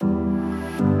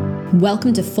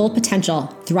Welcome to Full Potential,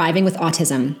 Thriving with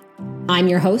Autism. I'm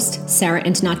your host, Sarah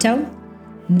Antonato.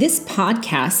 This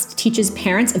podcast teaches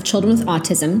parents of children with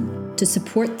autism to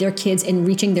support their kids in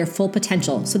reaching their full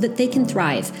potential so that they can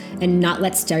thrive and not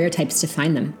let stereotypes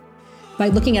define them. By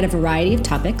looking at a variety of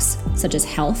topics, such as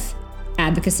health,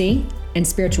 advocacy, and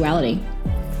spirituality,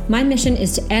 my mission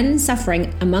is to end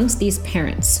suffering amongst these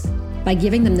parents by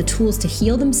giving them the tools to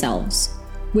heal themselves,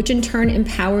 which in turn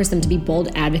empowers them to be bold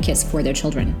advocates for their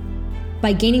children.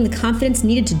 By gaining the confidence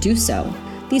needed to do so,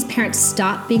 these parents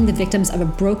stop being the victims of a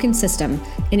broken system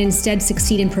and instead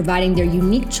succeed in providing their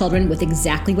unique children with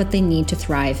exactly what they need to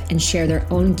thrive and share their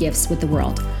own gifts with the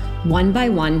world. One by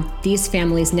one, these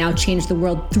families now change the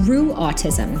world through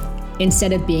autism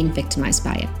instead of being victimized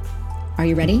by it. Are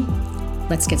you ready?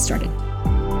 Let's get started.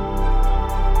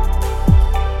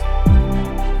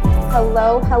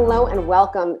 Hello, and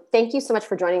welcome. Thank you so much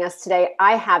for joining us today.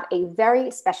 I have a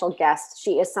very special guest.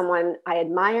 She is someone I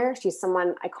admire. She's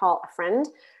someone I call a friend.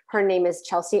 Her name is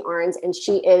Chelsea Arns, and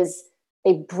she is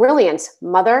a brilliant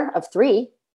mother of three,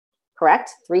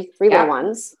 correct? Three little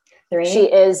ones.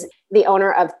 She is the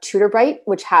owner of TutorBrite,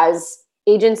 which has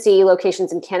agency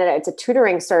locations in Canada. It's a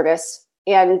tutoring service.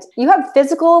 And you have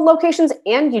physical locations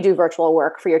and you do virtual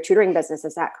work for your tutoring business.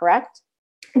 Is that correct?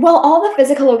 Well, all the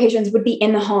physical locations would be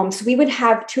in the home. So we would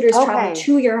have tutors travel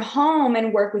to your home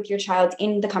and work with your child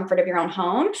in the comfort of your own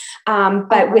home.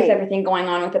 But with everything going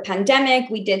on with the pandemic,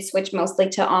 we did switch mostly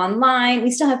to online.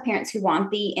 We still have parents who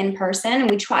want the in-person and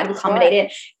we try to accommodate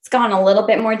it. It's gone a little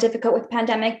bit more difficult with the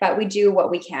pandemic, but we do what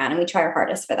we can and we try our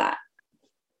hardest for that.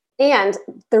 And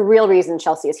the real reason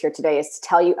Chelsea is here today is to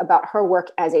tell you about her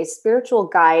work as a spiritual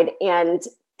guide and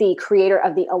the creator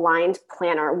of the Aligned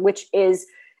Planner, which is,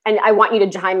 and I want you to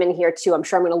chime in here too. I'm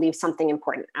sure I'm going to leave something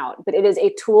important out, but it is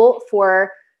a tool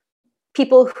for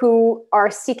people who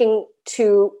are seeking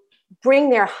to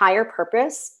bring their higher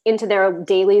purpose into their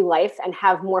daily life and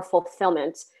have more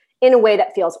fulfillment in a way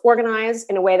that feels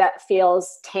organized, in a way that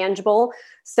feels tangible.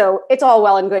 So it's all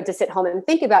well and good to sit home and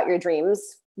think about your dreams.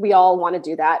 We all want to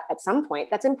do that at some point.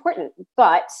 That's important.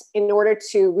 But in order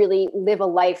to really live a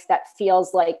life that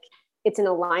feels like it's in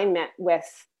alignment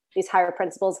with these higher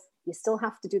principles, you still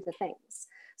have to do the things.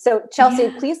 So Chelsea,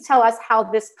 please tell us how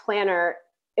this planner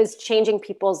is changing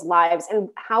people's lives and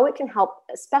how it can help,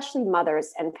 especially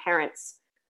mothers and parents,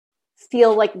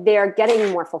 feel like they're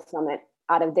getting more fulfillment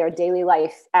out of their daily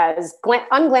life, as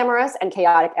unglamorous and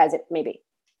chaotic as it may be.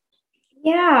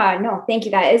 Yeah, no, thank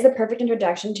you. That is the perfect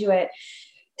introduction to it.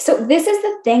 So this is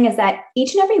the thing, is that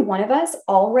each and every one of us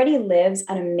already lives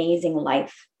an amazing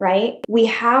life, right? We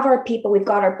have our people, we've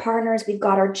got our partners, we've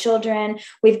got our children,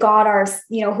 we've got our,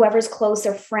 whoever's close,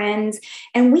 our friends,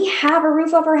 and we have a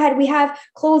roof over our head. We have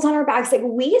clothes on our backs. Like,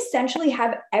 we essentially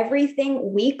have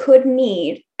everything we could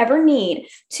ever need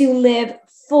to live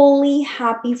fully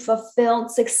happy, fulfilled,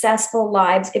 successful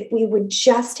lives if we would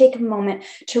just take a moment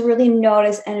to really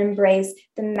notice and embrace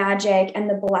the magic and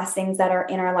the blessings that are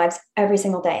in our lives every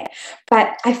single day.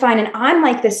 But I find, and I'm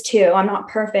like this too, I'm not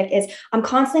perfect, is I'm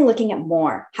constantly looking at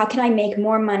more. How can I make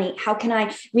more money? How can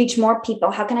I reach more people?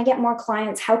 How can I get more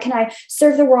clients? How can I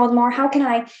serve the world more? How can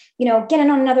I, get in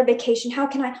on another vacation? How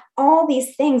can I, all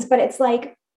these things? But it's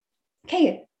like,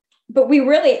 okay, but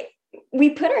we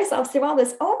put ourselves through all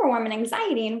this overwhelm and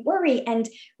anxiety and worry, and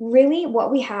really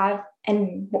what we have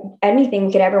and anything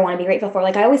we could ever want to be grateful for.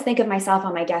 Like, I always think of myself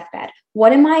on my deathbed.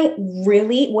 What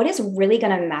is really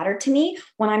going to matter to me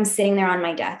when I'm sitting there on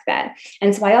my deathbed?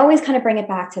 And so I always kind of bring it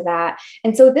back to that.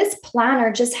 And so this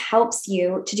planner just helps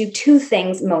you to do two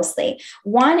things mostly.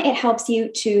 One, it helps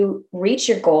you to reach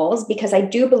your goals, because I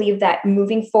do believe that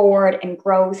moving forward and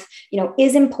growth,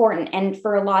 is important. And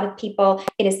for a lot of people,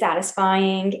 it is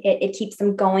satisfying. It keeps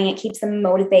them going. It keeps them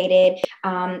motivated,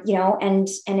 and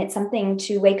it's something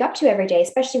to wake up to every day,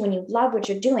 especially when you love what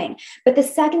you're doing. But the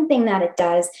second thing that it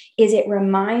does is it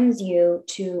reminds you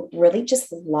to really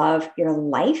just love your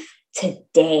life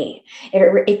today.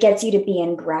 It gets you to be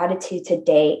in gratitude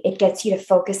today. It gets you to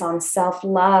focus on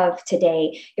self-love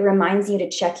today. It reminds you to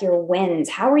check your wins.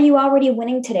 How are you already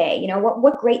winning today?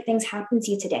 What great things happen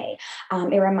to you today?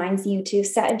 It reminds you to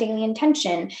set a daily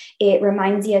intention. It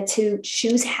reminds you to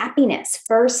choose happiness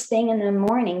first thing in the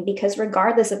morning, because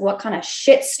regardless of what kind of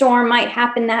shit storm might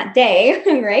happen that day,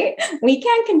 right? We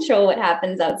can't control what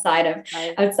happens outside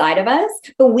of us,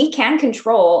 but we can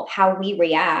control how we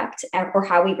react or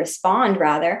how we respond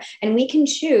rather, and we can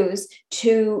choose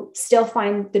to still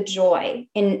find the joy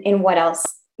in what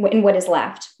is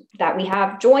left that we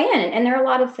have joy in. And there are a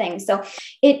lot of things. So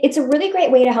it's a really great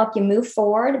way to help you move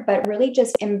forward, but really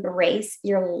just embrace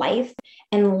your life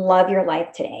and love your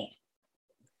life today.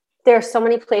 There are so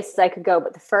many places I could go,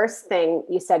 but the first thing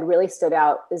you said really stood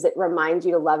out is it reminds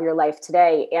you to love your life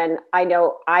today. And I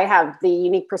know I have the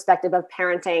unique perspective of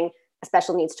parenting a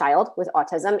special needs child with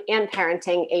autism and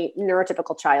parenting a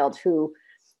neurotypical child who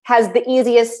has the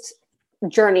easiest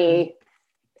journey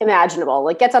imaginable.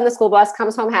 Like gets on the school bus,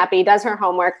 comes home happy, does her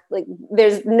homework. Like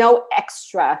there's no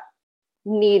extra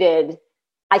needed.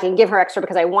 I can give her extra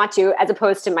because I want to, as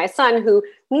opposed to my son who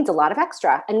needs a lot of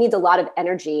extra and needs a lot of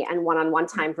energy and one-on-one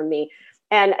time from me.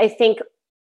 And I think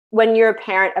when you're a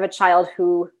parent of a child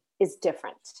who is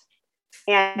different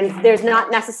and there's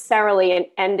not necessarily an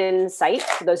end in sight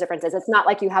to those differences, it's not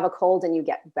like you have a cold and you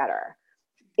get better.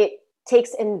 It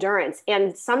takes endurance.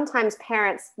 And sometimes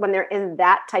parents, when they're in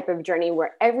that type of journey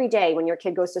where every day when your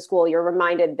kid goes to school, you're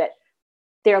reminded that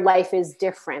their life is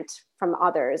different from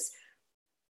others,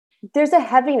 there's a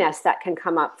heaviness that can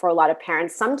come up for a lot of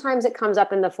parents. Sometimes it comes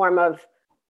up in the form of,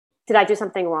 did I do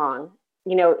something wrong?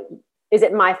 You know, is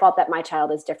it my fault that my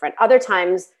child is different? Other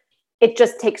times it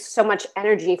just takes so much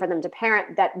energy for them to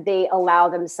parent that they allow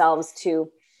themselves to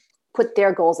put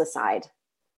their goals aside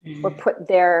or put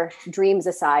their dreams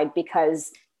aside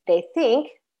because they think,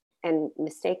 and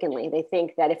mistakenly, they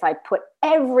think that if I put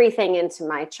everything into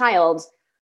my child,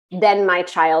 then my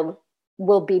child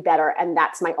will be better. And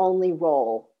that's my only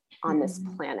role on this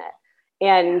planet.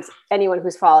 And anyone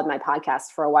who's followed my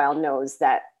podcast for a while knows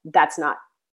that that's not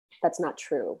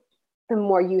true. The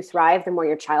more you thrive, the more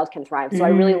your child can thrive. So I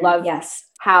really love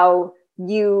how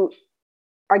you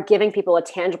are giving people a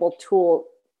tangible tool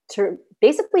to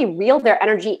basically reel their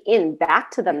energy in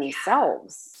back to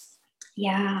themselves.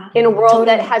 Yeah. In a world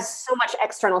that has so much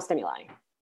external stimuli.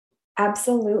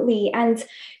 Absolutely. And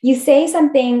you say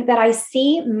something that I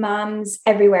see moms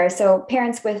everywhere. So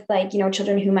parents with like,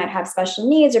 children who might have special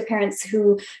needs or parents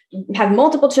who have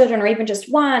multiple children or even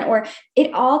just one, or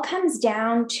it all comes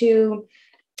down to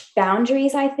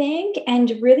boundaries, I think,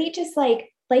 and really just like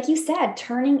you said,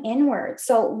 turning inward.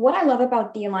 So what I love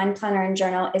about the Align Planner and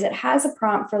Journal is it has a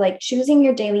prompt for like choosing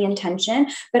your daily intention,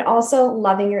 but also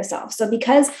loving yourself. So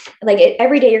because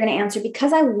every day you're going to answer,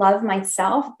 because I love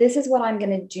myself, this is what I'm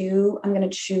going to do. I'm going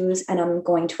to choose and I'm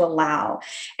going to allow.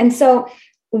 And so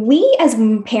we as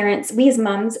parents, we as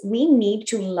moms, we need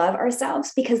to love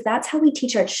ourselves because that's how we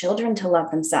teach our children to love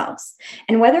themselves.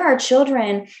 And whether our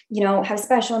children, have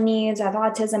special needs, have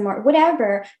autism or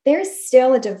whatever, they're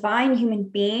still a divine human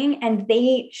being and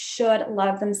they should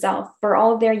love themselves for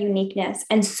all of their uniqueness.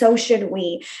 And so should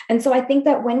we. And so I think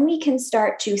that when we can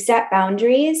start to set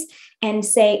boundaries and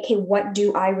say, okay, what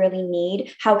do I really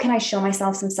need? How can I show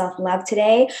myself some self-love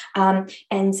today?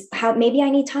 And how maybe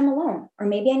I need time alone, or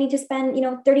maybe I need to spend,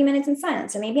 30 minutes in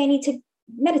silence, or maybe I need to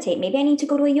meditate. Maybe I need to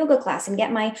go to a yoga class and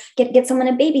get someone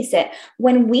to babysit.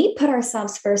 When we put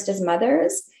ourselves first as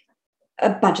mothers, a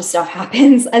bunch of stuff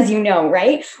happens, as you know,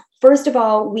 right? First of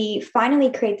all, we finally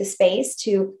create the space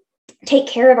to take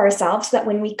care of ourselves so that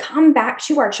when we come back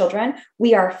to our children,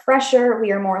 we are fresher,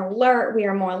 we are more alert, we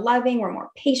are more loving, we're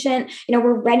more patient,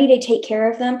 we're ready to take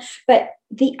care of them. But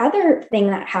the other thing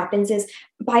that happens is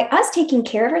by us taking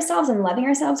care of ourselves and loving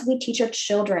ourselves, we teach our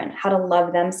children how to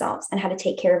love themselves and how to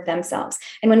take care of themselves.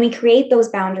 And when we create those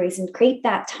boundaries and create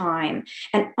that time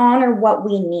and honor what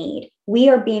we need, we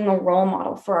are being a role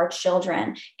model for our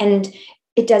children. And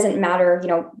it doesn't matter,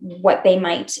 what they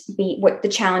might be, what the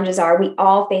challenges are. We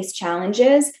all face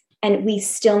challenges and we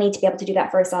still need to be able to do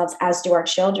that for ourselves, as do our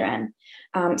children.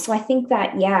 So I think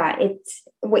that, it's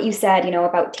what you said,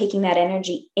 about taking that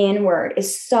energy inward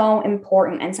is so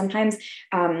important. And sometimes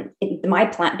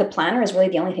the planner is really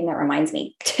the only thing that reminds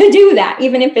me to do that,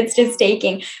 even if it's just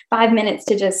taking 5 minutes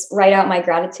to just write out my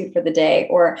gratitude for the day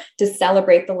or to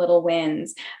celebrate the little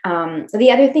wins. The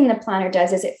other thing the planner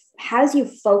does is it has you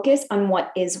focus on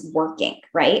what is working,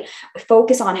 right?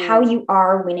 Focus on how you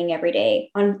are winning every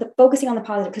day, focusing on the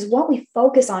positive, because what we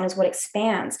focus on is what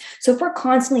expands. So if we're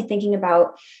constantly thinking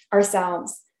about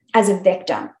ourselves as a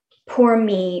victim, poor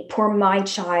me, poor my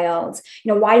child,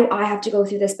 why do I have to go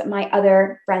through this, but my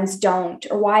other friends don't?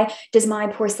 Or why does my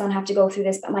poor son have to go through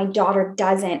this, but my daughter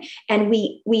doesn't? And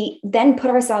we then put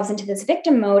ourselves into this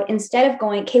victim mode instead of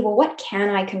going, okay, well, what can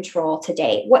I control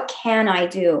today? What can I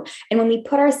do? And when we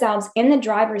put ourselves in the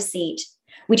driver's seat,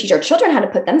 we teach our children how to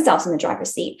put themselves in the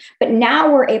driver's seat, but now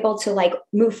we're able to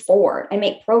move forward and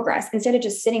make progress instead of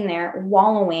just sitting there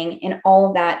wallowing in all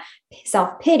of that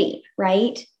self-pity,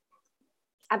 right?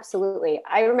 Absolutely.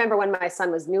 I remember when my son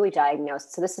was newly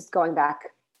diagnosed, so this is going back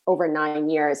over 9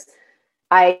 years,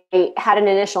 I had an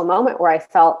initial moment where I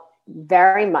felt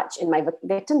very much in my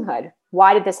victimhood.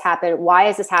 Why did this happen? Why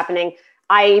is this happening?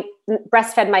 I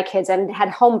breastfed my kids and had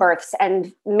home births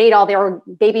and made all their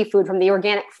baby food from the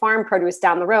organic farm produce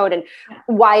down the road. And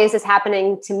why is this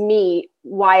happening to me?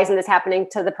 Why isn't this happening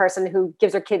to the person who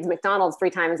gives her kids McDonald's 3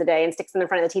 times a day and sticks them in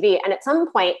front of the TV? And at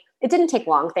some point, it didn't take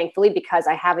long, thankfully, because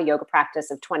I have a yoga practice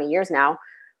of 20 years now.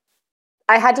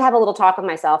 I had to have a little talk with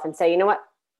myself and say, you know what?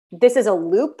 This is a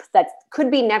loop that could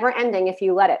be never ending if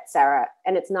you let it, Sarah,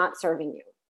 and it's not serving you.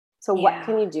 So what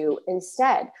can you do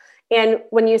instead? And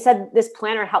when you said this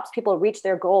planner helps people reach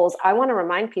their goals, I want to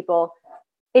remind people,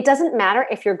 it doesn't matter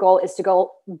if your goal is to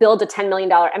go build a $10 million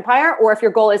empire or if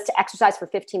your goal is to exercise for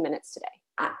 15 minutes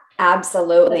today.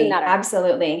 Absolutely.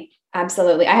 Absolutely.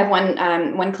 Absolutely. I have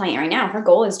one client right now. Her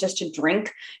goal is just to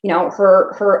drink,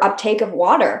 her uptake of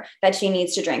water that she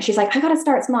needs to drink. She's like, I got to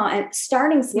start small, and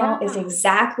starting small is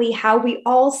exactly how we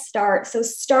all start. So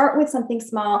start with something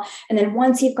small. And then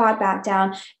once you've got that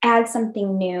down, add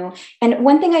something new. And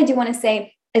one thing I do want to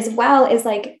say as well is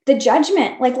like the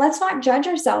judgment. Like, let's not judge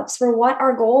ourselves for what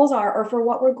our goals are, or for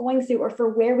what we're going through, or for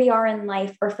where we are in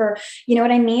life, or for, you know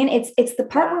what I mean? It's the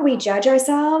part where we judge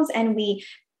ourselves and we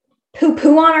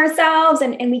poo on ourselves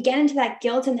and we get into that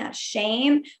guilt and that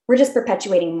shame. We're just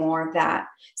perpetuating more of that.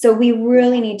 So we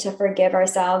really need to forgive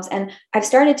ourselves. And I've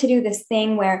started to do this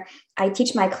thing where I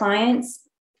teach my clients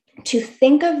to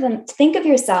think of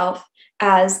yourself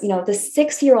as, the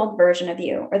 6-year-old version of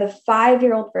you or the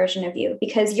 5-year-old version of you,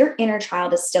 because your inner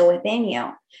child is still within you.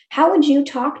 How would you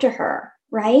talk to her?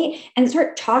 Right? And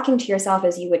start talking to yourself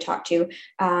as you would talk to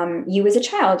you as a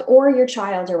child or your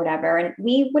child or whatever. And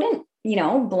we wouldn't,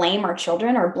 blame our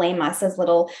children or blame us as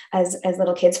little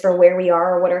kids for where we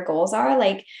are or what our goals are.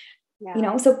 Like,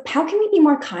 so how can we be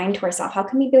more kind to ourselves? How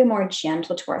can we be more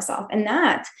gentle to ourselves? And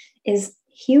that is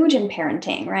huge in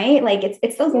parenting, right? Like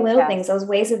it's those little things, those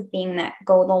ways of being that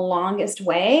go the longest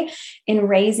way in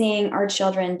raising our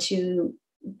children to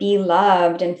be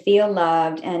loved and feel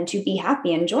loved and to be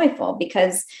happy and joyful.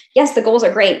 Because yes, the goals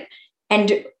are great.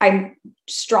 And I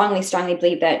strongly, strongly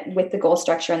believe that with the goal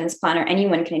structure in this planner,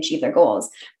 anyone can achieve their goals.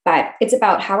 But it's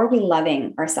about, how are we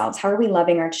loving ourselves? How are we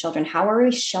loving our children? How are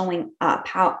we showing up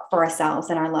for ourselves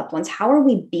and our loved ones? How are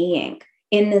we being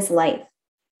in this life?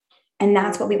 And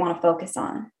that's what we want to focus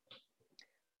on.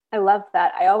 I love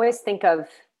that. I always think of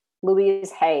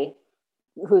Louise Hay,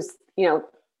 who's,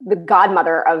 the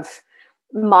godmother of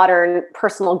modern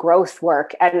personal growth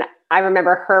work. And I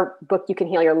remember her book, You Can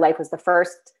Heal Your Life, was the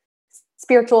first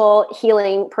spiritual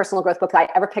healing personal growth book that I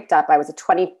ever picked up. I was a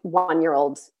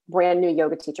 21-year-old brand new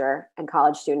yoga teacher and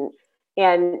college student.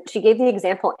 And she gave the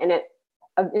example in it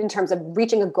in terms of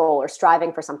reaching a goal or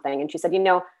striving for something. And she said,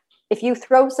 if you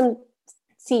throw some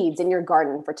seeds in your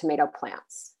garden for tomato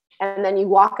plants, and then you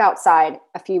walk outside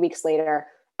a few weeks later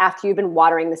after you've been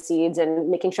watering the seeds and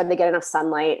making sure they get enough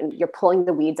sunlight, and you're pulling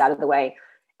the weeds out of the way,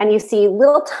 and you see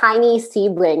little tiny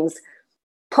seedlings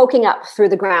poking up through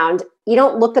the ground, you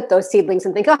don't look at those seedlings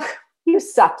and think, oh, you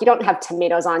suck. You don't have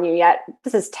tomatoes on you yet.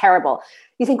 This is terrible.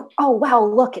 You think, oh, wow,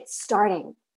 look, it's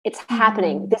starting. It's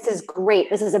happening. This is great.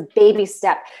 This is a baby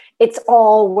step. It's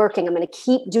all working. I'm going to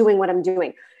keep doing what I'm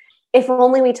doing. If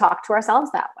only we talk to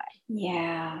ourselves that way.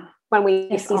 Yeah. When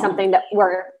we see something that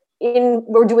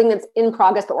we're doing that's in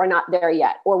progress, but we're not there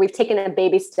yet. Or we've taken a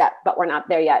baby step, but we're not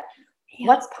there yet. Yeah.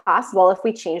 What's possible if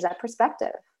we change that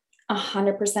perspective?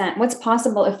 100%. What's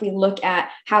possible if we look at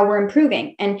how we're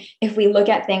improving, and if we look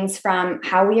at things from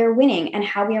how we are winning and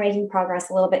how we are making progress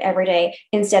a little bit every day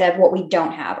instead of what we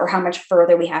don't have or how much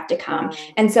further we have to come.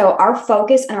 And so our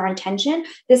focus and our intention,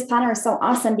 this planner is so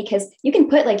awesome because you can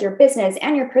put like your business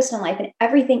and your personal life and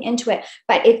everything into it,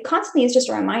 but it constantly is just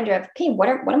a reminder of, okay, what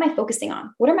am I focusing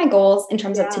on? What are my goals in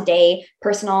terms of today,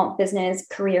 personal, business,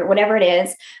 career, whatever it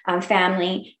is,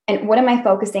 family, and what am I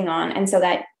focusing on? And so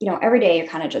that, every day you're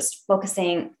kind of just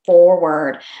focusing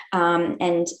forward.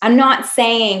 And I'm not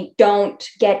saying don't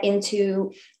get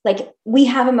into, like, we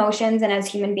have emotions, and as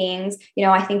human beings,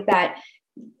 I think that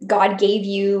God gave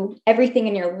you everything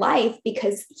in your life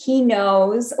because he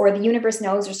knows, or the universe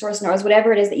knows, or source knows,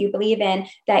 whatever it is that you believe in,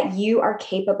 that you are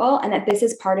capable and that this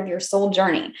is part of your soul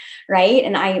journey. Right.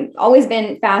 And I've always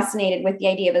been fascinated with the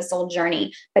idea of a soul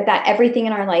journey, but that everything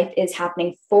in our life is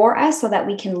happening for us so that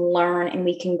we can learn and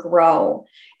we can grow.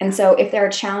 And so if there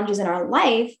are challenges in our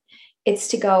life, it's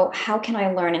to go, how can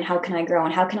I learn and how can I grow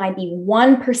and how can I be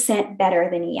 1% better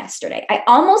than yesterday? I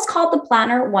almost called the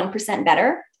planner 1%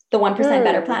 better. The 1%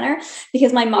 better planner,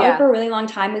 because my motto for a really long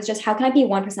time was just, how can I be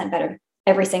 1% better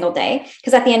every single day?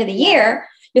 Because at the end of the year,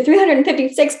 you're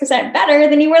 356% better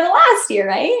than you were the last year,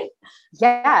 right?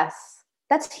 Yes,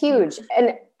 that's huge.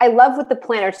 And I love with the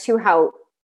planner too, how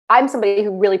I'm somebody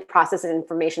who really processes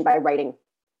information by writing.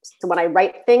 So when I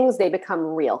write things, they become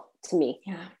real to me.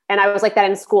 Yeah. And I was like that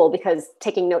in school because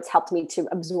taking notes helped me to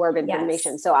absorb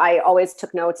information. Yes. So I always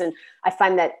took notes, and I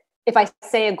find that if I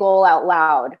say a goal out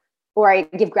loud or I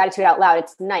give gratitude out loud,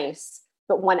 it's nice.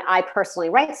 But when I personally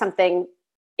write something,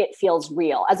 it feels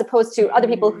real, as opposed to other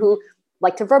people who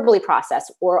like to verbally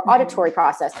process or auditory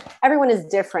process. Everyone is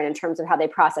different in terms of how they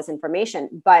process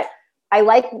information, but I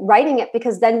like writing it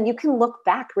because then you can look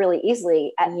back really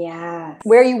easily at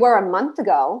where you were a month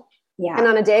ago. Yeah. And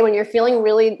on a day when you're feeling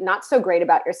really not so great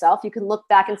about yourself, you can look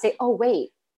back and say, oh, wait,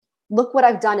 look what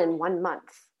I've done in 1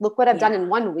 month. Look what I've done in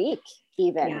 1 week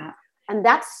even. Yeah. And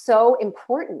that's so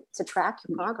important to track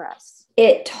your progress.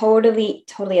 It totally,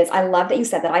 totally is. I love that you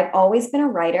said that. I've always been a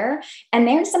writer, and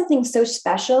there's something so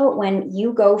special when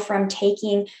you go from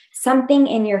taking something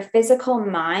in your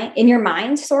in your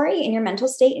mental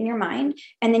state, in your mind,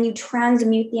 and then you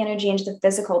transmute the energy into the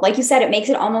physical. Like you said, it makes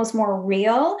it almost more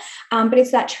real, but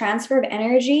it's that transfer of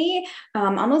energy,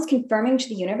 almost confirming to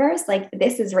the universe, like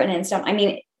this is written in stone.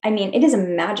 I mean, it is a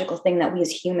magical thing that we as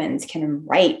humans can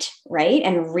write, right?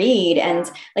 And read, and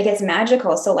like, it's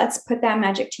magical. So let's put that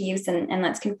magic to use, and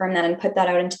let's confirm that and put that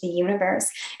out into the universe.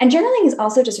 And journaling is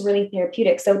also just really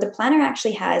therapeutic. So the planner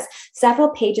actually has several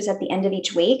pages at the end of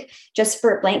each week, just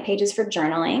for blank pages for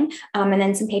journaling. And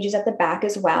then some pages at the back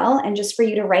as well. And just for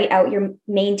you to write out your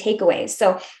main takeaways.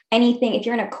 So anything, if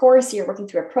you're in a course, you're working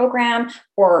through a program,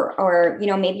 or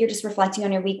maybe you're just reflecting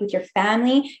on your week with your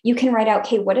family, you can write out,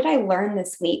 okay, what did I learn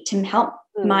this week to help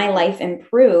my life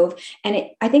improve? And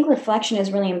I think reflection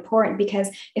is really important, because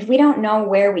if we don't know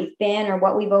where we've been or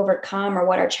what we've overcome or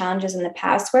what our challenges in the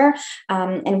past were,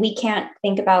 and we can't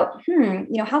think about,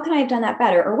 how can I have done that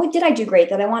better? Or what did I do great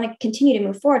that I want to continue to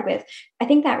move forward with? I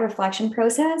think that reflection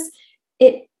process,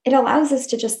 it allows us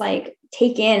to just like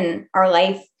take in our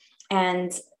life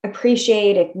and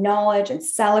appreciate, acknowledge, and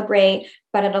celebrate,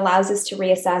 but it allows us to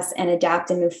reassess and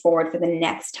adapt and move forward for the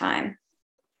next time.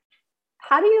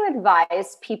 How do you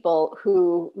advise people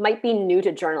who might be new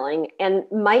to journaling and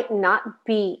might not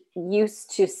be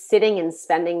used to sitting and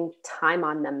spending time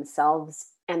on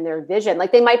themselves and their vision?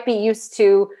 Like, they might be used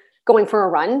to going for a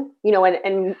run,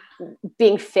 and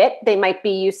being fit. They might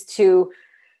be used to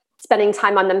spending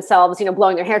time on themselves,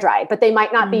 blowing their hair dry, but they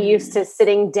might not be used to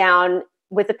sitting down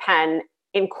with a pen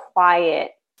in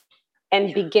quiet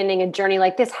and beginning a journey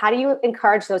like this. How do you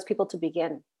encourage those people to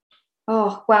begin?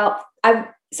 Oh, well,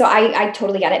 I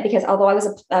totally get it, because although I was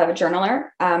a journaler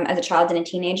as a child and a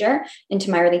teenager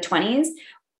into my early 20s,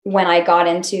 when I got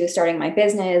into starting my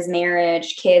business,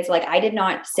 marriage, kids, like, I did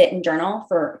not sit and journal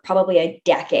for probably a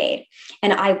decade.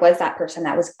 And I was that person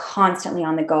that was constantly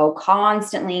on the go,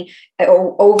 constantly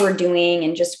overdoing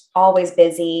and just always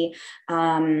busy.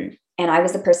 And I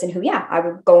was the person who, I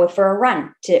would go for a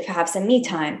run to have some me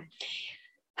time.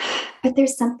 But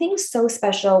there's something so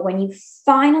special when you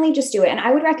finally just do it. And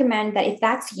I would recommend that if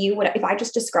that's you, if I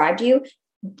just described you,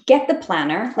 get the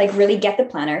planner, like really get the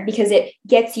planner, because it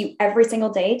gets you every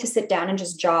single day to sit down and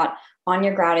just jot on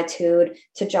your gratitude,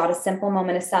 to jot a simple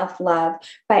moment of self-love.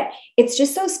 But it's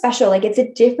just so special. Like, it's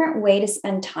a different way to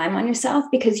spend time on yourself,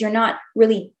 because you're not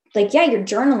really like, you're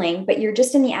journaling, but you're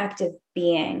just in the act of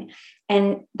being.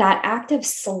 And that act of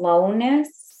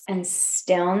slowness and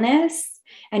stillness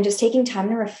and just taking time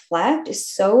to reflect is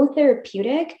so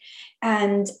therapeutic.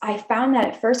 And I found that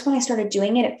at first, when I started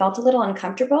doing it, it felt a little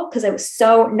uncomfortable, because I was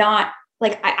so not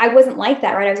like, I wasn't like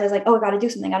that, right? I was like, oh, I got to do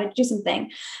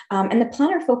something. And the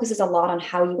planner focuses a lot on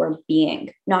how you are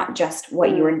being, not just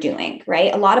what you are doing,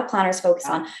 right? A lot of planners focus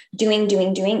on doing.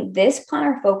 This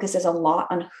planner focuses a lot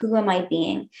on who am I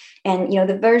being? And,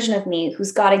 the version of me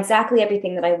who's got exactly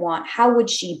everything that I want, how would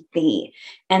she be?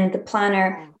 And the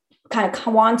planner kind of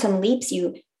quantum leaps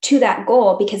you to that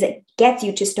goal, because it gets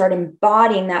you to start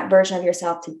embodying that version of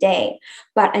yourself today.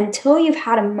 But until you've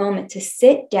had a moment to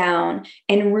sit down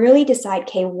and really decide,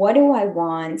 okay, what do I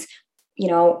want?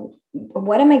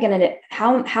 What am I going to do?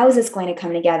 How is this going to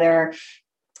come together?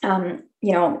 How am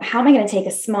I going to take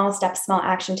a small step, small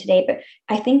action today? But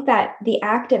I think that the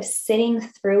act of sitting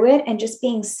through it and just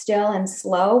being still and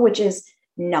slow, which is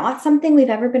not something we've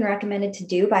ever been recommended to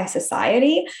do by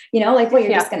society, you're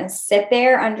just going to sit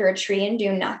there under a tree and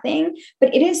do nothing.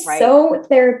 But it is so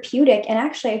therapeutic. And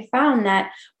actually, I found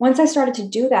that once I started to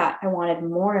do that, I wanted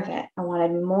more of it.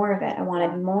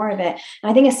 And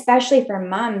I think especially for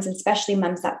moms, and especially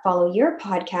moms that follow your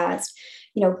podcast,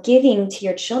 giving to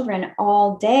your children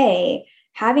all day,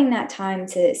 having that time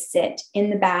to sit in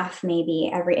the bath, maybe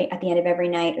at the end of every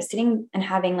night, or sitting and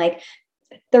having like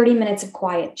 30 minutes of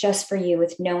quiet just for you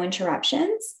with no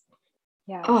interruptions.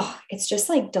 Yeah. Oh, it's just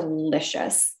like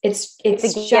delicious. It's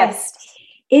just,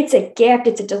 it's a gift.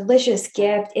 It's a delicious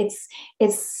gift.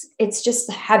 It's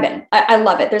just heaven. I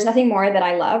love it. There's nothing more that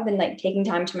I love than like taking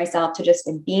time to myself to just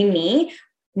be me,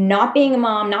 not being a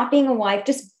mom, not being a wife,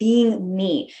 just being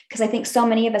me. Because I think so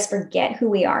many of us forget who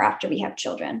we are after we have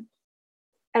children.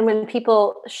 And when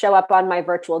people show up on my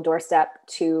virtual doorstep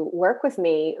to work with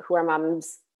me who are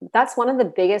moms, that's one of the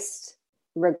biggest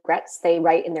regrets they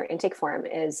write in their intake form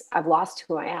is, I've lost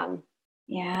who I am.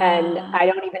 Yeah. And I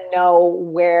don't even know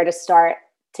where to start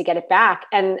to get it back.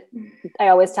 And I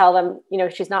always tell them,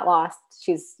 she's not lost.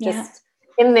 She's just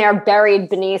in there buried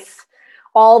beneath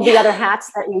all the other hats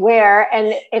that you wear.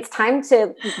 And it's time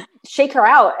to shake her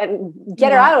out and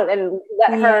get her out and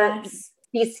let her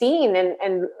be seen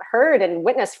and heard and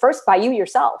witnessed first by you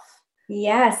yourself.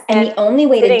 Yes. And the only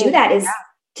way to do that is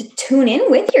to tune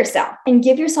in with yourself and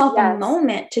give yourself a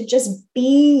moment to just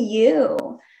be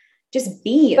you. Just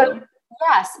be you.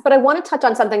 But I want to touch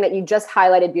on something that you just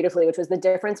highlighted beautifully, which was the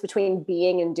difference between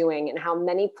being and doing, and how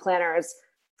many planners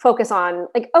focus on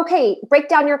like, okay, break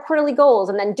down your quarterly goals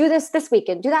and then do this week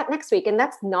and do that next week. And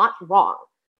that's not wrong.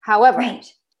 However,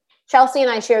 Chelsea and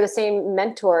I share the same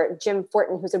mentor, Jim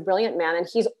Fortin, who's a brilliant man. And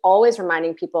he's always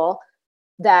reminding people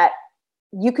that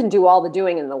you can do all the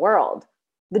doing in the world.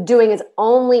 The doing is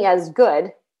only as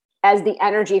good as the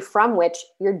energy from which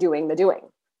you're doing the doing.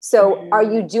 So are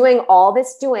you doing all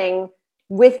this doing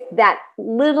with that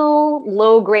little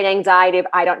low-grade anxiety of,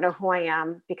 I don't know who I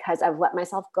am because I've let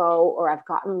myself go or I've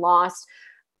gotten lost?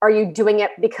 Are you doing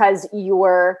it because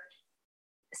you're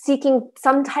seeking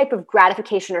some type of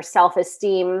gratification or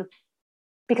self-esteem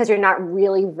because you're not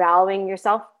really valuing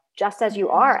yourself just as you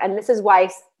are? And this is why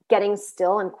getting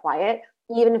still and quiet,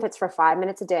 even if it's for 5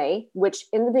 minutes a day, which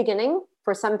in the beginning,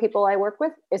 for some people I work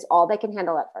with, is all they can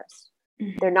handle at first.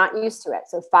 They're not used to it.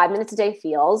 So 5 minutes a day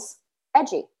feels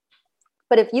edgy.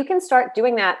 But if you can start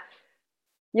doing that,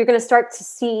 you're going to start to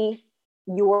see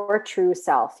your true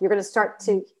self. You're going to start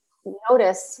to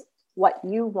notice what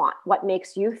you want, what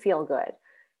makes you feel good.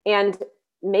 And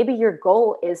maybe your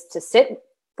goal is to sit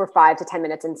for 5 to 10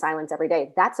 minutes in silence every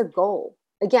day. That's a goal.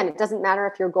 Again, it doesn't matter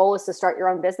if your goal is to start your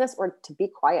own business or to be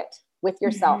quiet with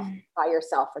yourself, by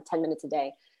yourself for 10 minutes a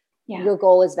day. Your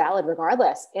goal is valid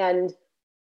regardless. And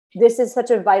this is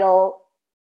such a vital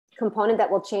component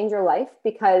that will change your life,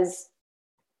 because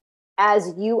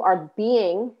as you are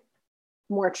being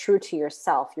more true to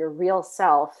yourself, your real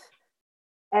self,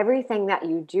 everything that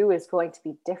you do is going to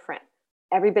be different.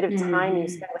 Every bit of time you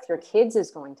spend with your kids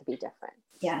is going to be different.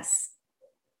 Yes.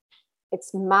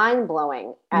 It's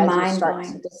mind-blowing as you start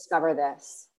to discover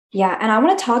this. Yeah. And I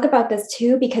want to talk about this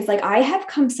too, because like I have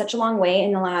come such a long way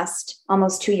in the last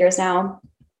almost 2 years now.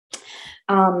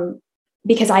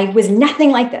 Because I was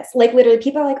nothing like this. Like literally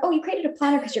people are like, oh, you created a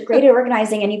planner because you're great at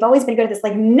organizing and you've always been good at this.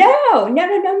 Like, no.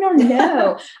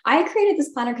 I created this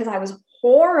planner because I was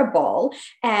horrible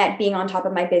at being on top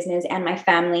of my business and my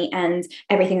family and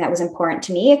everything that was important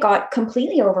to me. It got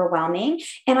completely overwhelming.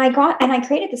 And I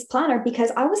created this planner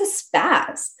because I was a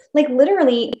spaz. Like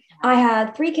literally I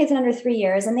had 3 kids in under 3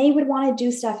 years and they would want to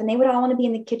do stuff and they would all want to be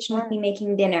in the kitchen with me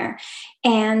making dinner.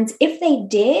 And if they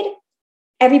did,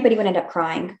 everybody would end up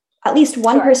crying. At least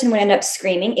one person would end up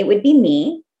screaming. It would be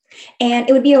me. And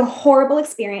it would be a horrible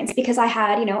experience because I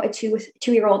had, a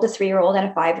 2-year-old, a 3-year-old, and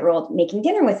a 5-year-old making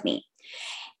dinner with me.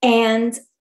 And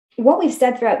what we've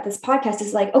said throughout this podcast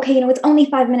is like, okay, it's only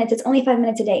 5 minutes. It's only 5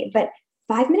 minutes a day. But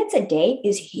 5 minutes a day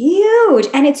is huge.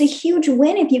 And it's a huge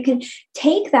win if you can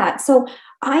take that. So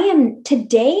I am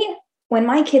today, when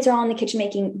my kids are all in the kitchen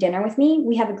making dinner with me,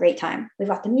 we have a great time. We've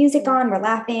got the music on, we're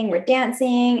laughing, we're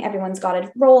dancing. Everyone's got a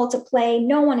role to play.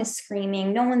 No one is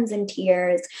screaming. No one's in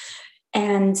tears.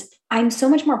 And I'm so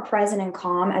much more present and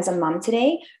calm as a mom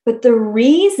today. But the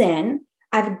reason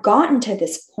I've gotten to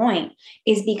this point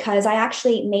is because I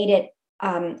actually made it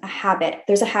a habit.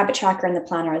 There's a habit tracker in the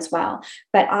planner as well.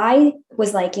 But I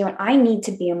was like, I need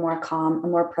to be a more calm, a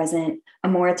more present, a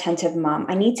more attentive mom.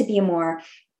 I just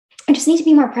need to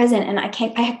be more present. And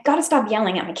I got to stop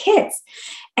yelling at my kids.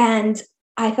 And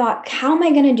I thought, how am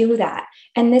I going to do that?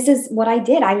 And this is what I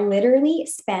did. I literally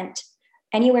spent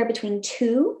anywhere between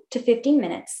 2 to 15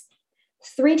 minutes,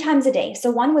 3 times a day.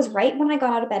 So one was right when I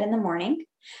got out of bed in the morning.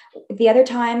 The other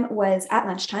time was at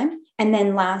lunchtime. And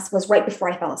then last was right before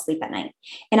I fell asleep at night.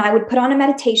 And I would put on a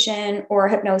meditation or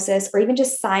hypnosis or even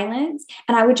just silence.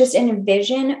 And I would just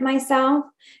envision myself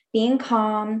being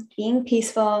calm, being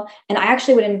peaceful. And I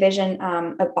actually would envision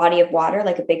a body of water,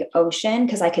 like a big ocean,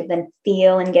 because I could then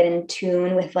feel and get in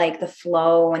tune with like the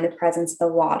flow and the presence of the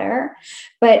water.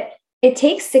 But it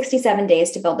takes 67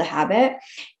 days to build a habit.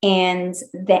 And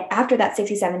after that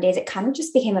 67 days, it kind of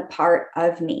just became a part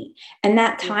of me. And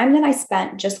that time that I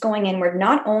spent just going inward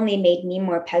not only made me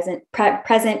more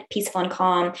present, peaceful, and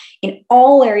calm in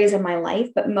all areas of my life,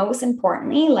 but most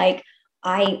importantly, like,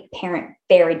 I parent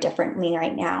very differently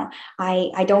right now.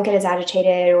 I don't get as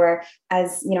agitated, or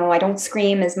as, I don't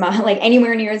scream as much, like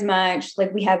anywhere near as much.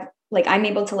 I'm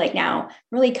able to like now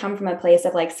really come from a place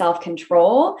of like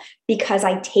self-control, because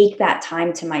I take that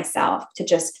time to myself to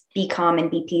just be calm and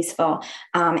be peaceful,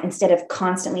 instead of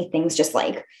constantly things just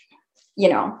like,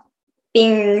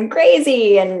 being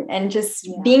crazy and just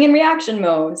being in reaction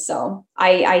mode. So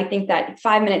I think that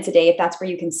 5 minutes a day, if that's where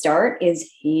you can start,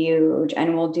 is huge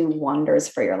and will do wonders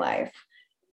for your life.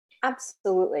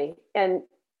 Absolutely. And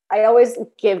I always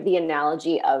give the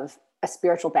analogy of a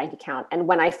spiritual bank account. And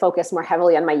when I focus more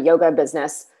heavily on my yoga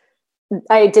business,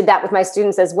 I did that with my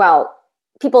students as well.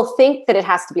 People think that it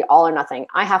has to be all or nothing.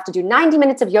 I have to do 90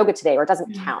 minutes of yoga today, or it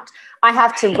doesn't count. I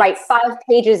have to write 5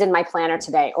 pages in my planner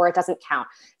today, or it doesn't count.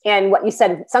 And what you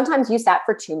said, sometimes you sat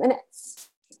for 2 minutes.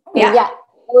 And yet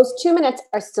those 2 minutes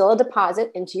are still a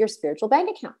deposit into your spiritual bank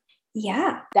account.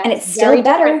 Yeah. That's and it's still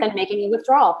better than making a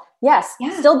withdrawal. Yes.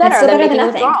 Yeah. Still better than making a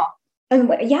withdrawal.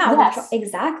 Yes.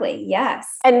 Exactly. Yes.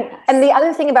 And the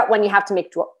other thing about when you have to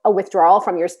make a withdrawal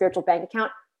from your spiritual bank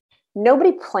account,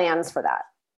 nobody plans for that.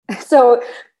 So,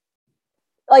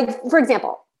 like, for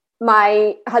example,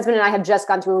 my husband and I had just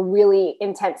gone through a really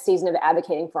intense season of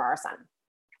advocating for our son.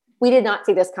 We did not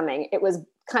see this coming. It was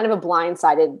kind of a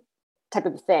blindsided type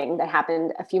of thing that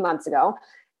happened a few months ago.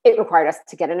 It required us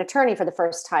to get an attorney for the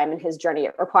first time in his journey.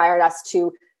 It required us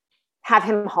to have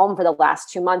him home for the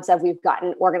last 2 months as we've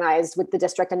gotten organized with the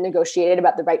district and negotiated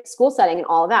about the right school setting and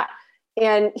all of that.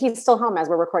 And he's still home as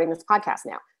we're recording this podcast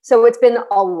now. So it's been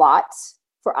a lot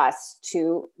for us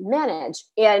to manage,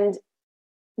 and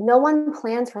no one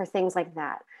plans for things like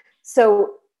that.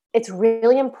 So it's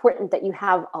really important that you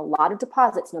have a lot of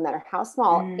deposits, no matter how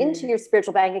small, into your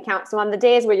spiritual bank account. So on the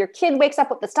days where your kid wakes up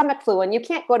with the stomach flu and you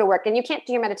can't go to work and you can't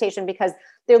do your meditation because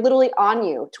they're literally on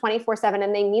you 24/7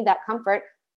 and they need that comfort,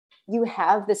 you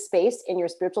have the space in your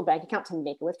spiritual bank account to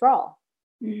make a withdrawal.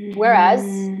 Whereas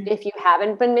if you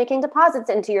haven't been making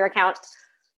deposits into your account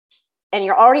and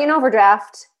you're already in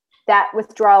overdraft, that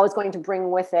withdrawal is going to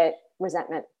bring with it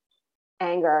resentment,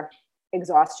 anger,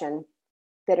 exhaustion,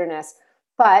 bitterness.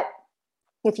 But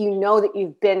if you know that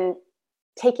you've been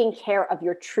taking care of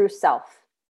your true self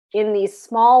in these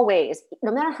small ways,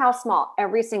 no matter how small,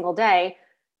 every single day,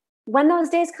 when those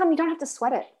days come, you don't have to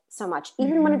sweat it so much.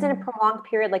 Even when it's in a prolonged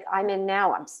period like I'm in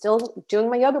now, I'm still doing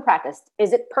my yoga practice.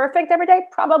 Is it perfect every day?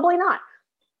 Probably not,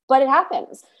 but it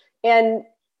happens. And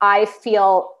I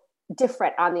feel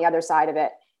different on the other side of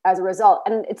it as a result.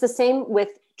 And it's the same with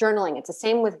journaling. It's the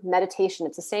same with meditation.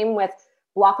 It's the same with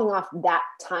blocking off that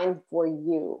time for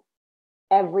you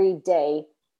every day,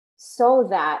 so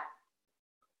that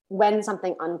when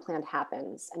something unplanned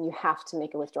happens and you have to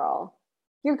make a withdrawal,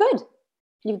 you're good.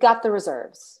 You've got the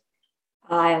reserves.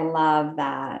 I love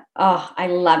that. Oh, I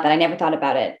love that. I never thought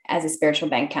about it as a spiritual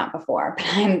bank account before, but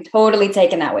I'm totally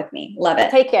taking that with me. Love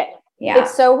it. Take it. Yeah.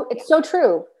 It's so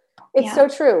true. It's so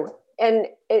true. And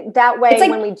that way, like,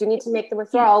 when we do need to make the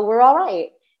withdrawal, we're all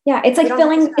right. Yeah. It's like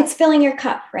filling your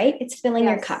cup, right? It's filling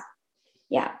your cup.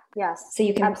 Yeah. Yes. So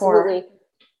you can absolutely pour.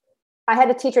 I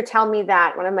had a teacher tell me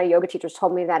that, one of my yoga teachers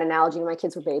told me that analogy when my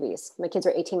kids were babies. My kids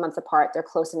are 18 months apart. They're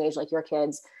close in age like your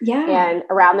kids. Yeah. And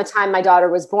around the time my daughter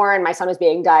was born, my son was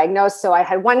being diagnosed. So I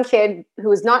had one kid who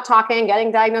was not talking,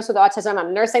 getting diagnosed with autism.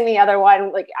 I'm nursing the other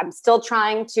one. Like, I'm still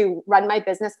trying to run my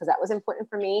business because that was important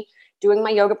for me, doing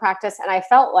my yoga practice. And I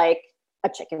felt like a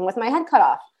chicken with my head cut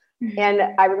off. And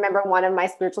I remember one of my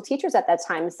spiritual teachers at that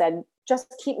time said,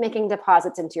 just keep making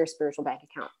deposits into your spiritual bank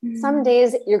account. Some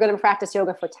days you're going to practice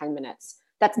yoga for 10 minutes.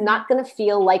 That's not going to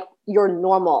feel like your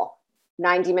normal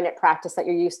 90-minute practice that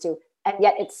you're used to. And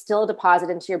yet it's still a deposit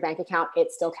into your bank account.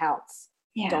 It still counts.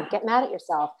 Yeah. Don't get mad at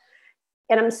yourself.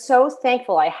 And I'm so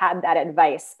thankful I had that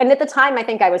advice. And at the time, I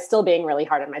think I was still being really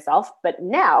hard on myself. But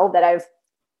now that I've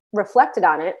reflected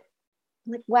on it,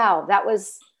 I'm like, wow, that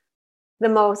was the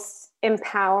most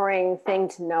empowering thing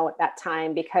to know at that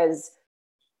time. Because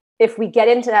if we get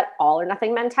into that all or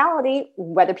nothing mentality,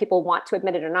 whether people want to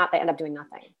admit it or not, they end up doing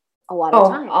nothing a lot of the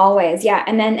time. Always. Yeah.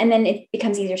 And then it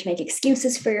becomes easier to make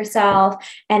excuses for yourself,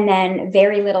 and then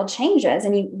very little changes.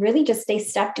 And you really just stay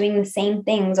stuck doing the same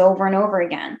things over and over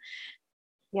again.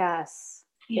 Yes,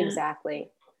 exactly.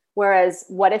 Whereas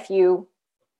what if you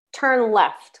turn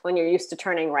left when you're used to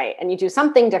turning right, and you do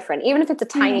something different, even if it's a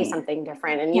tiny something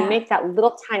different, and you make that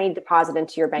little tiny deposit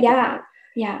into your bank account.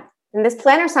 Yeah. And this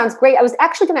planner sounds great. I was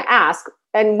actually going to ask,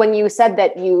 and when you said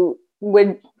that you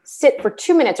would sit for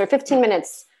 2 minutes or 15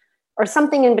 minutes or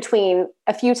something in between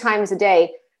a few times a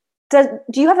day,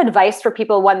 do you have advice for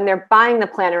people when they're buying the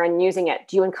planner and using it?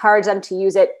 Do you encourage them to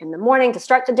use it in the morning to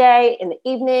start the day, in the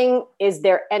evening? Is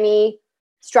there any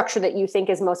structure that you think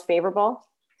is most favorable?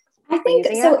 I think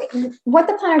so. What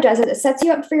the planner does is it sets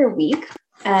you up for your week,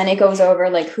 and it goes over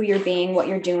like who you're being, what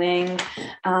you're doing,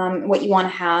 what you want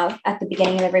to have at the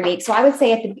beginning of every week. So I would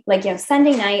say at the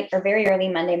Sunday night or very early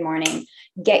Monday morning,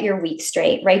 get your week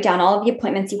straight. Write down all of the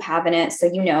appointments you have in it, so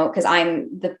you know. Because I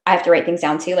have to write things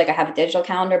down too. Like I have a digital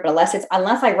calendar, but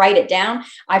unless I write it down,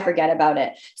 I forget about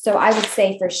it. So I would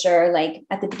say for sure, like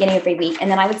at the beginning of every week, and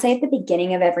then I would say at the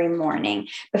beginning of every morning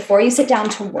before you sit down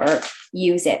to work,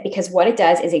 use it, because what it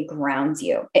does is it grounds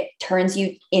you. It turns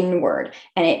you inward,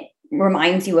 and it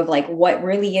reminds you of like what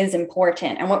really is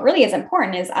important. And what really is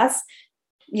important is us,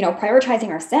 prioritizing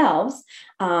ourselves,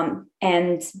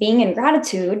 and being in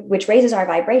gratitude, which raises our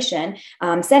vibration,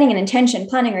 setting an intention,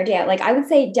 planning our day out. Like I would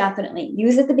say definitely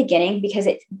use it at the beginning, because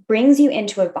it brings you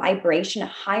into a vibration, a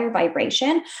higher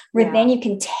vibration, where then you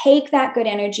can take that good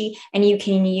energy and you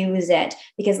can use it.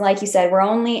 Because like you said, we're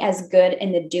only as good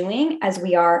in the doing as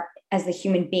we are as the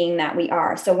human being that we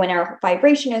are. So when our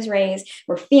vibration is raised,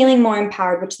 we're feeling more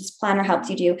empowered, which this planner helps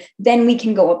you do, then we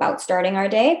can go about starting our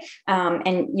day.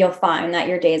 And you'll find that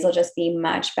your days will just be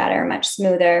much better, much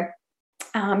smoother.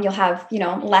 You'll have,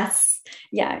 less.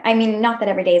 Yeah. I mean, not that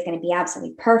every day is going to be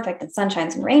absolutely perfect and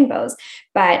sunshines and rainbows,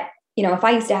 but if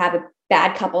I used to have a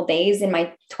bad couple days in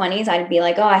my 20s, I'd be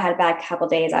like, oh, I had a bad couple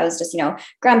days. I was just,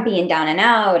 grumpy and down and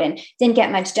out and didn't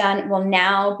get much done. Well,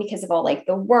 now, because of all like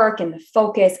the work and the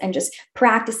focus and just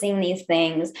practicing these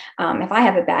things, if I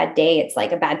have a bad day, it's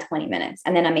like a bad 20 minutes.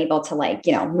 And then I'm able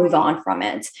to move on from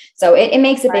it. So it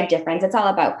makes a big difference. It's all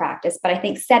about practice. But I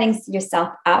think setting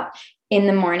yourself up in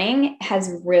the morning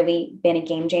has really been a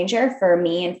game changer for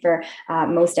me and for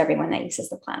most everyone that uses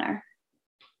the planner.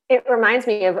 It reminds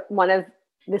me of one of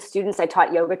the students I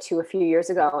taught yoga to a few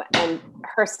years ago, and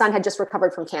her son had just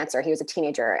recovered from cancer. He was a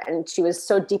teenager, and she was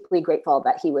so deeply grateful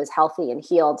that he was healthy and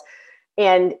healed.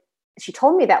 And she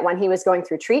told me that when he was going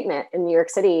through treatment in New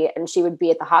York City and she would be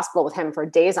at the hospital with him for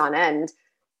days on end,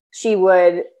 she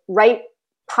would write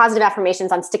positive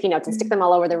affirmations on sticky notes and stick them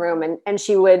all over the room. And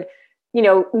she would,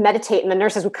 meditate, and the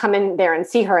nurses would come in there and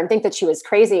see her and think that she was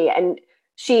crazy. And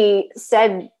she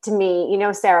said to me,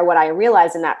 Sarah, what I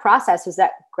realized in that process was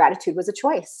that gratitude was a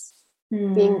choice.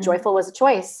 Being joyful was a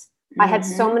choice. I had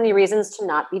so many reasons to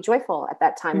not be joyful at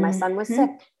that time. My son was sick.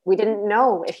 We didn't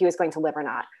know if he was going to live or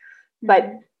not.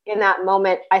 But in that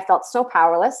moment, I felt so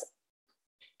powerless,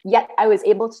 yet I was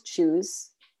able to choose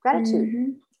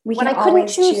gratitude. When I couldn't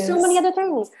choose so many other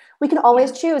things, we can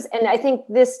always choose. And I think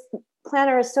this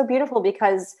planner is so beautiful,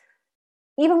 because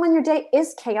even when your day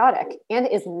is chaotic and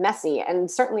is messy, and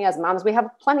certainly as moms, we have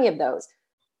plenty of those,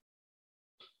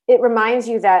 it reminds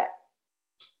you that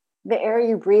the air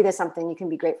you breathe is something you can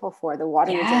be grateful for. The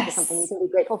water you drink is something you can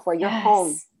be grateful for. Your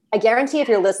home. I guarantee if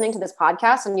you're listening to this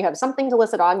podcast and you have something to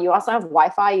listen on, you also have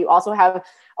Wi-Fi, you also have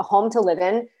a home to live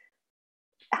in.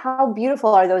 How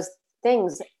beautiful are those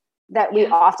things that we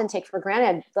often take for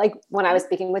granted? Like when I was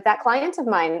speaking with that client of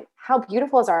mine, how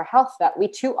beautiful is our health that we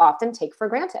too often take for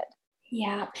granted?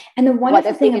 Yeah. And the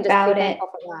wonderful thing about it,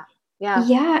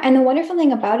 and the wonderful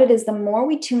thing about it is the more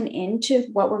we tune into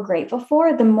what we're grateful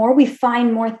for, the more we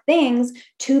find more things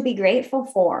to be grateful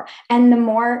for. And the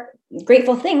more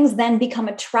grateful things then become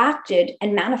attracted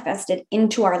and manifested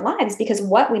into our lives, because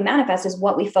what we manifest is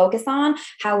what we focus on,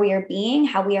 how we are being,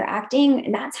 how we are acting,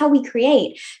 and that's how we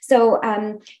create. So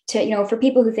for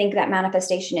people who think that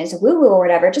manifestation is woo-woo or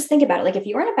whatever, just think about it. Like if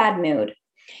you're in a bad mood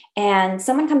and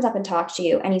someone comes up and talks to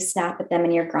you and you snap at them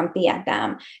and you're grumpy at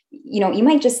them, you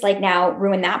might just now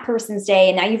ruin that person's day.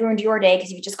 And now you've ruined your day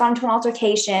because you've just gone into an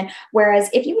altercation. Whereas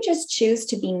if you would just choose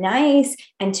to be nice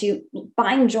and to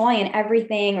find joy in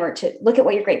everything, or to look at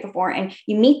what you're grateful for, and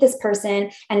you meet this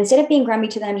person, and instead of being grumpy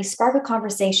to them, you spark a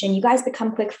conversation, you guys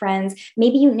become quick friends.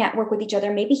 Maybe you network with each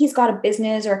other. Maybe he's got a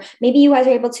business, or maybe you guys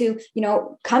are able to,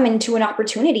 come into an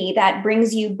opportunity that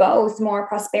brings you both more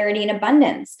prosperity and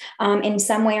abundance in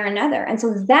some way or another. And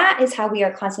so that is how we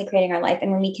are constantly creating our life.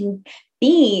 And when we can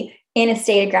be in a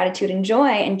state of gratitude and joy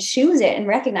and choose it, and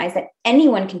recognize that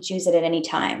anyone can choose it at any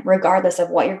time, regardless of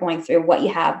what you're going through, what you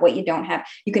have, what you don't have,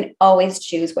 you can always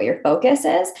choose what your focus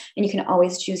is, and you can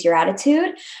always choose your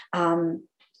attitude.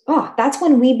 That's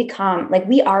when we become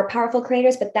we are powerful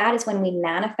creators, but that is when we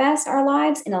manifest our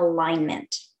lives in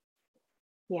alignment.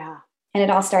 Yeah. And it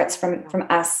all starts from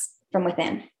us, from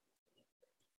within.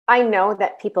 I know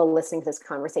that people listening to this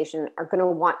conversation are going to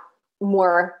want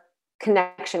more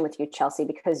connection with you, Chelsea,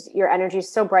 because your energy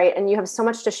is so bright and you have so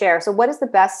much to share. So what is the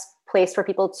best place for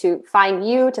people to find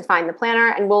you, to find the planner?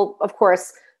 And we'll, of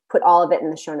course, put all of it in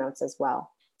the show notes as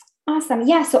well. Awesome.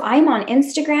 Yeah. So I'm on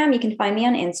Instagram. You can find me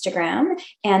on Instagram,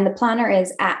 and the planner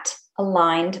is at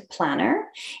Aligned Planner.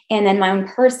 And then my own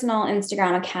personal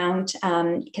Instagram account,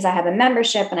 because I have a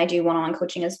membership and I do one-on-one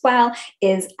coaching as well,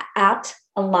 is at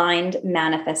Aligned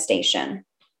Manifestation.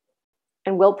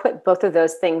 And we'll put both of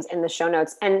those things in the show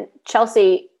notes. And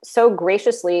Chelsea so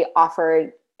graciously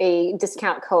offered a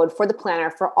discount code for the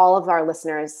planner for all of our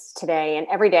listeners today and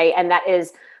every day. And that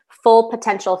is Full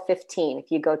Potential 15 if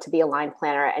you go to the Aligned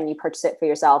Planner and you purchase it for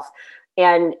yourself.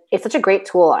 And it's such a great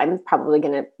tool. I'm probably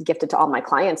going to gift it to all my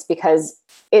clients because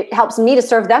it helps me to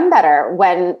serve them better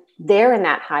when they're in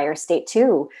that higher state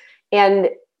too. And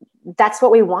that's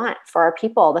what we want for our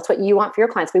people. That's what you want for your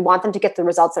clients. We want them to get the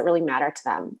results that really matter to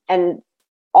them. And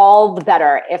all the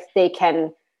better if they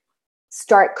can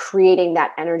start creating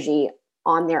that energy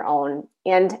on their own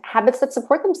and habits that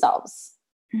support themselves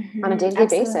on a day-to-day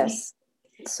basis.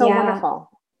 It's so wonderful.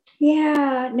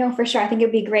 Yeah, no, for sure. I think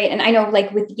it'd be great. And I know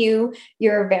like with you,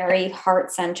 you're very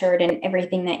heart-centered in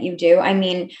everything that you do. I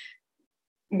mean,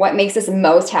 what makes us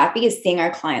most happy is seeing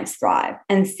our clients thrive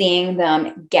and seeing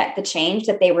them get the change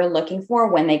that they were looking for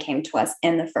when they came to us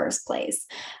in the first place.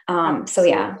 So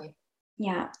yeah,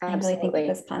 I really think that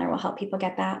this planner will help people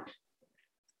get that.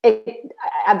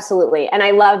 Absolutely. And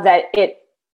I love that it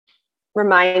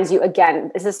reminds you,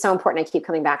 again, this is so important. I keep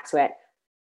coming back to it.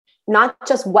 Not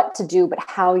just what to do, but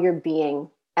how you're being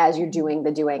as you're doing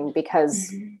the doing.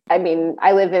 Because I mean,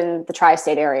 I live in the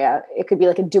tri-state area. It could be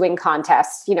like a doing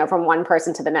contest, from one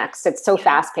person to the next. It's so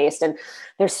fast paced and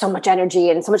there's so much energy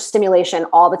and so much stimulation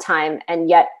all the time. And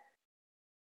yet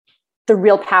the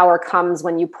real power comes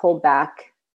when you pull back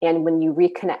and when you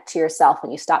reconnect to yourself,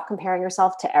 when you stop comparing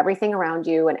yourself to everything around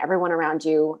you and everyone around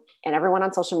you and everyone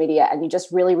on social media. And you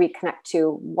just really reconnect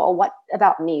to, well, what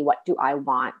about me? What do I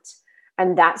want?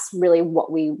 And that's really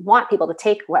what we want people to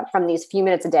take from these few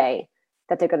minutes a day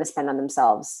that they're going to spend on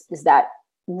themselves, is that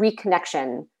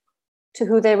reconnection to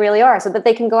who they really are so that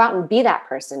they can go out and be that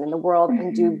person in the world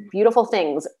and do beautiful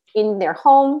things in their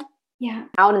home,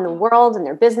 out in the world, in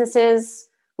their businesses,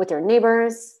 with their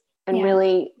neighbors, and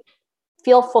really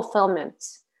feel fulfillment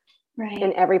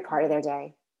in every part of their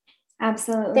day.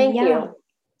 Absolutely. Thank you.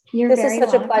 This is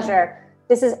such a pleasure.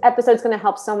 This episode's going to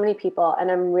help so many people,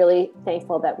 and I'm really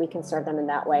thankful that we can serve them in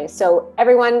that way. So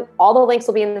everyone, all the links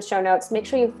will be in the show notes. Make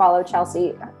sure you follow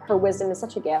Chelsea. Her wisdom is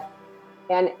such a gift,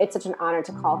 and it's such an honor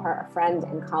to call her a friend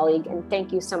and colleague. And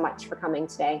thank you so much for coming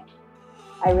today.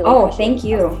 I really thank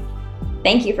you.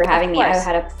 Thank you for having me.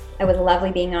 It was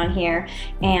lovely being on here,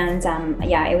 and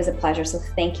it was a pleasure. So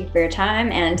thank you for your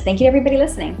time, and thank you to everybody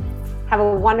listening. Have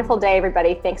a wonderful day,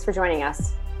 everybody. Thanks for joining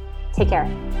us. Take care.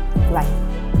 Bye.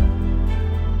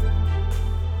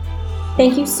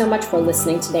 Thank you so much for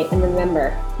listening today. And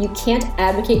remember, you can't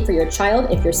advocate for your child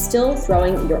if you're still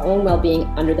throwing your own well-being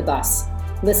under the bus.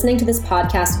 Listening to this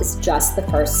podcast is just the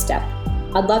first step.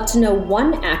 I'd love to know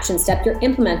one action step you're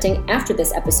implementing after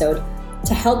this episode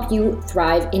to help you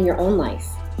thrive in your own life.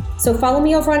 So follow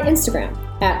me over on Instagram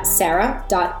at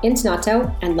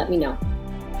sarah.intonato and let me know.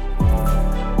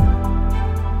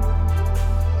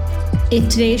 If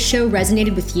today's show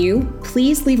resonated with you,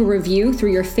 please leave a review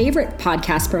through your favorite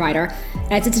podcast provider,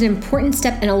 as it's an important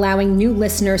step in allowing new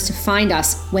listeners to find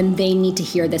us when they need to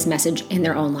hear this message in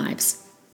their own lives.